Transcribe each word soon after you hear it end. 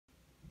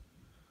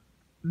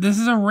this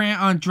is a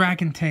rant on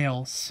Dragon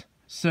Tales.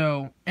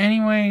 So,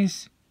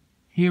 anyways,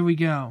 here we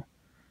go.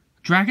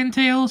 Dragon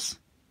Tales?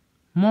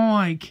 More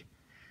like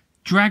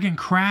dragon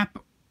crap.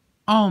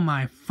 Oh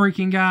my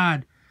freaking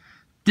god.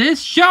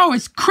 This show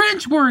is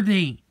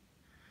cringeworthy!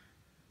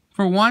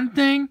 For one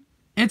thing,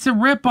 it's a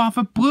ripoff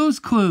of Blue's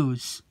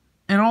Clues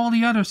and all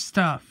the other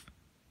stuff.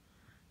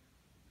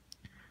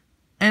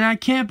 And I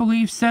can't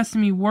believe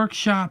Sesame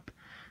Workshop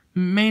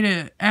made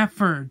an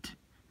effort,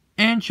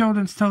 and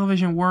Children's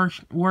Television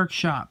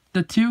Workshop,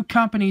 the two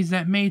companies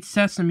that made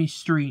Sesame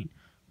Street,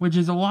 which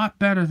is a lot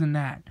better than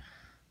that.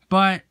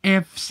 But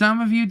if some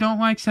of you don't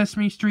like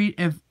Sesame Street,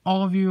 if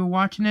all of you are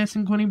watching this,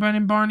 including Brett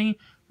and Barney,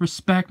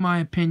 respect my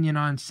opinion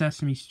on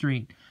Sesame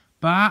Street.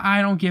 But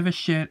I don't give a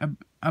shit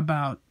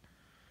about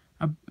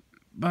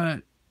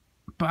but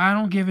I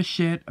don't give a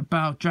shit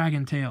about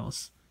Dragon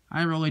Tales.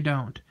 I really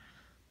don't.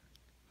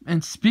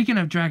 And speaking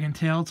of Dragon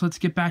Tales, let's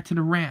get back to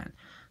the rant.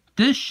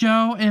 This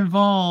show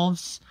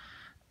involves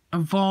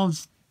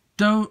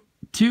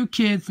two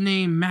kids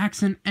named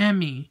Max and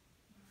Emmy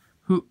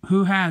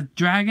who have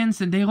dragons,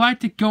 and they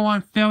like to go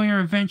on failure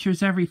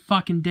adventures every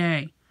fucking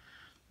day.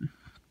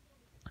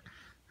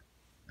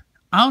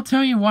 I'll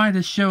tell you why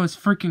this show is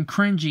freaking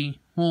cringy.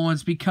 Well,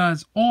 it's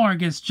because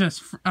Org is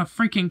just a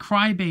freaking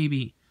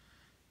crybaby.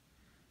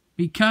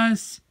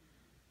 Because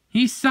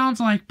he sounds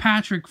like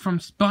Patrick from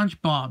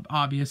SpongeBob,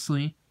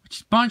 obviously.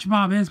 Which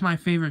SpongeBob is my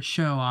favorite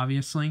show,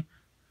 obviously.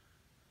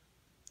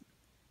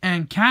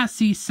 And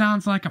Cassie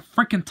sounds like a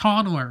freaking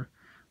toddler.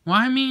 Well,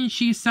 I mean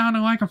she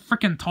sounded like a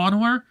freaking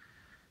toddler.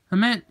 I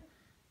meant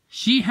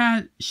she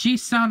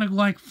sounded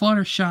like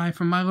Fluttershy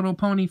from My Little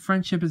Pony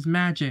Friendship is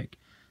Magic,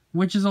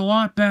 which is a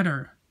lot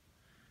better.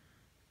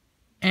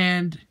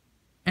 And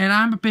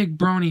I'm a big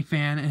Brony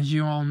fan, as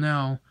you all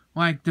know,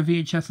 like the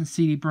VHS and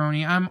CD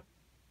Brony.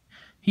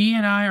 He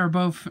and I are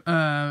both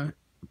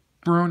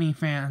Brony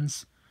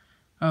fans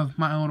of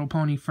My Little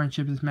Pony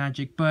Friendship is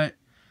Magic, but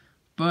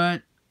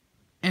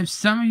if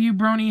some of you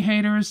Brony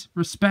haters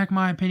respect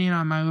my opinion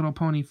on My Little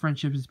Pony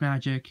Friendship is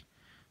Magic,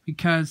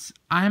 because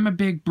I'm a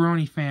big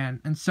Brony fan,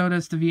 and so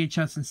does the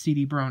VHS and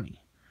CD Brony.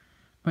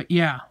 But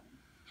yeah.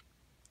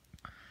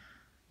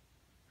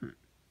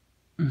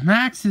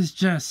 Max is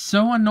just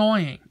so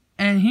annoying,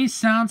 and he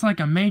sounds like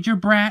a major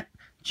brat,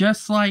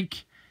 just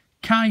like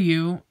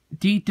Caillou,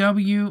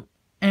 DW,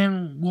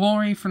 and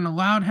Lori from the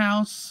Loud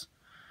House,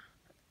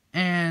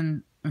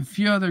 and a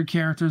few other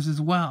characters as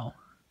well.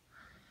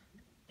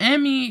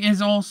 Emmy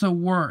is also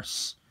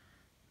worse.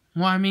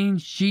 Well, I mean,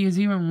 she is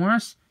even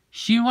worse.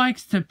 She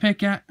likes to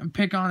pick on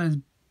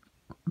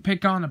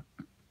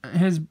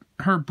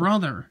her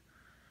brother.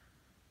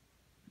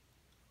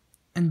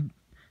 And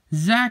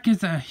Zach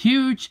is a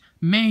huge,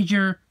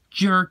 major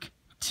jerk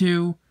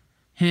to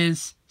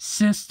his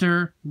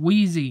sister,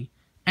 Wheezy.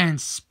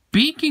 And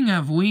speaking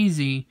of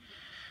Wheezy,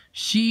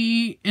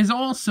 she is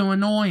also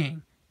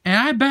annoying. And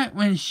I bet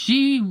when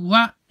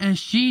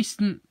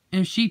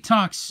if she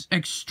talks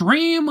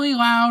extremely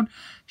loud,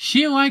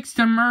 she likes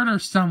to murder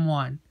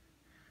someone.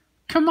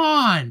 Come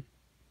on!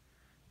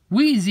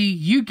 Wheezy,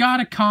 you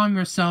gotta calm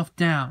yourself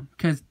down,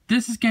 because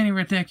this is getting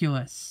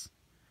ridiculous.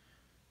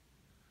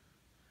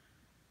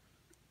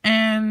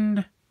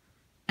 And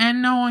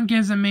no one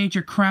gives a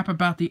major crap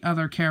about the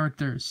other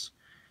characters.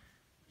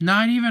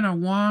 Not even a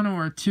 1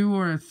 or a 2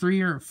 or a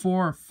 3 or a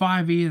 4 or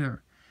 5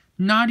 either.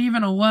 Not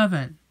even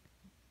 11.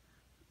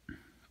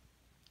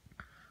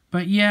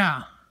 But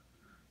yeah.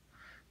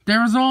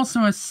 There was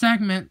also a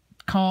segment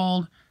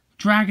called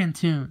Dragon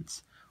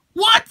Tunes.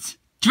 What?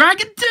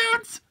 Dragon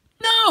Tunes?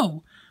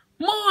 No!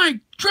 More like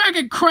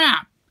Dragon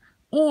Crap.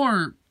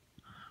 Or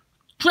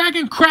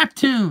Dragon Crap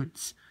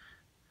Tunes.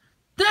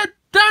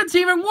 That's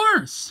even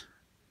worse.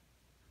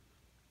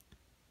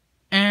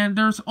 And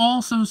there's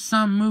also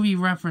some movie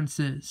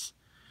references.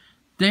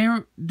 They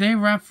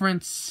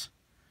reference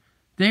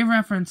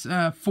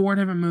 4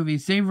 different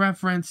movies. They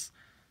reference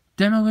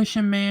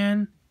Demolition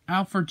Man,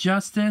 Out for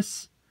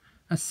Justice,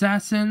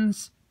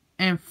 Assassins,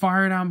 and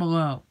Fire Down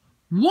Below.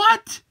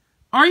 What?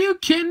 Are you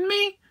kidding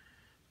me?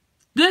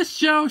 This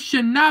show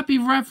should not be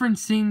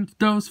referencing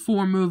those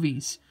 4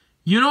 movies.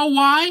 You know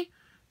why?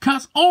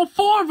 'Cause all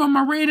 4 of them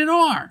are rated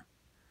R.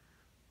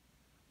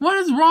 What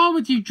is wrong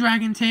with you,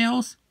 Dragon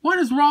Tales? What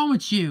is wrong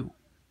with you?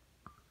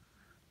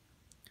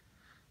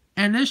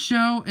 And this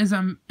show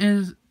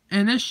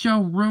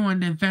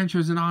ruined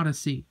Adventures in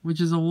Odyssey, which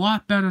is a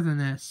lot better than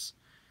this.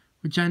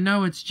 Which I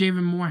know it's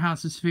Javen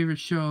Morehouse's favorite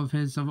show of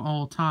his of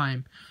all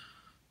time.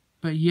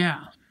 But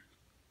yeah.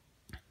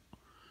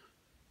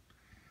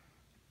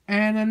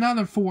 And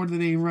another 4 that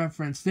they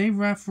referenced. They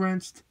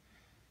referenced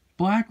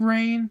Black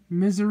Rain,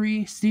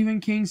 Misery, Stephen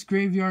King's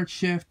Graveyard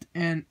Shift,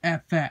 and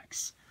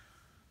FX.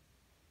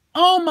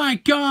 Oh my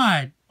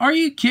god! Are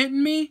you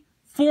kidding me?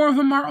 4 of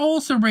them are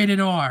also rated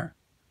R.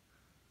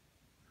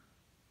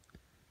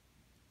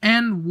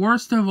 And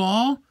worst of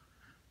all,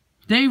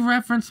 they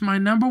referenced my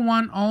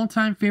 #1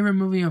 all-time favorite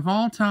movie of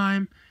all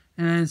time,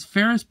 and that is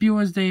Ferris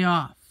Bueller's Day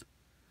Off.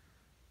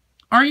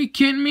 Are you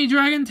kidding me,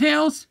 Dragon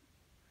Tales?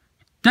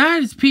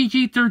 That is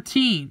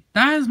PG-13.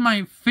 That is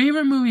my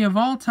favorite movie of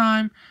all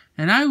time,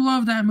 and I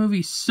love that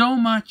movie so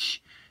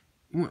much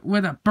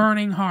with a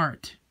burning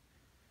heart.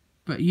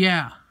 But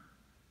yeah.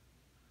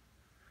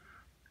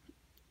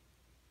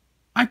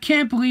 I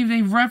can't believe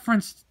they've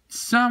referenced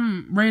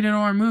some rated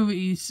R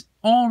movies,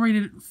 all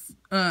rated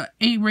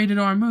 8 rated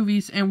R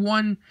movies, and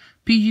one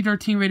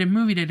PG-13 rated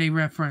movie that they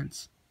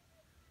reference.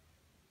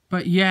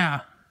 But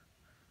yeah.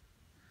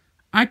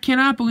 I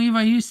cannot believe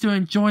I used to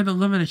enjoy the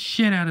living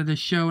shit out of this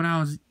show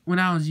when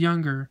I was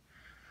younger.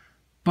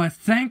 But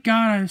thank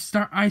God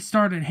I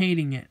started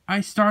hating it.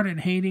 I started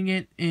hating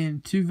it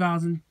in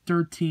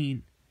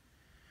 2013.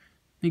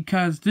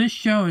 Because this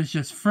show is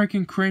just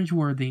freaking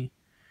cringeworthy.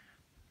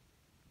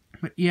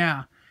 But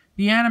yeah,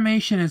 the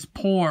animation is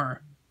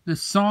poor. The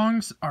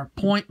songs are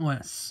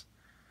pointless.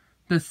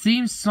 The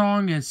theme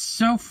song is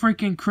so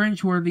freaking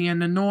cringeworthy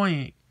and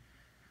annoying.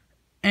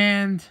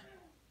 And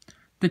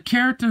the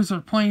characters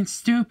are plain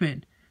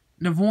stupid.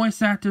 The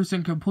voice actors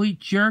are complete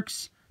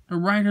jerks. The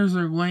writers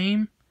are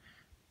lame.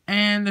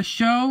 And the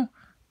show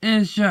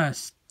is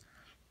just...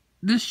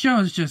 This show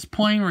is just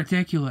plain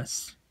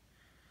ridiculous.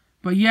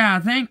 But yeah,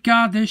 thank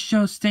God this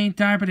show stayed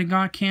diapered and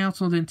got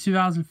canceled in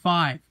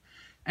 2005.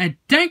 And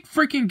thank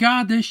freaking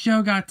God this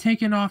show got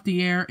taken off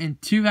the air in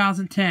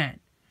 2010.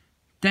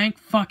 Thank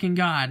fucking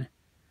God.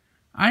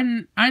 I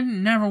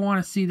never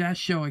want to see that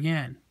show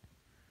again.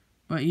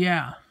 But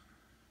yeah.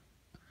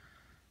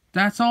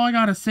 That's all I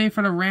gotta say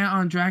for the rant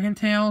on Dragon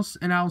Tales,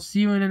 and I'll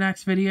see you in the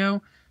next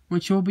video,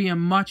 which will be a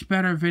much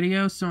better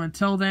video. So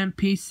until then,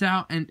 peace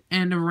out and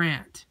end the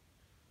rant.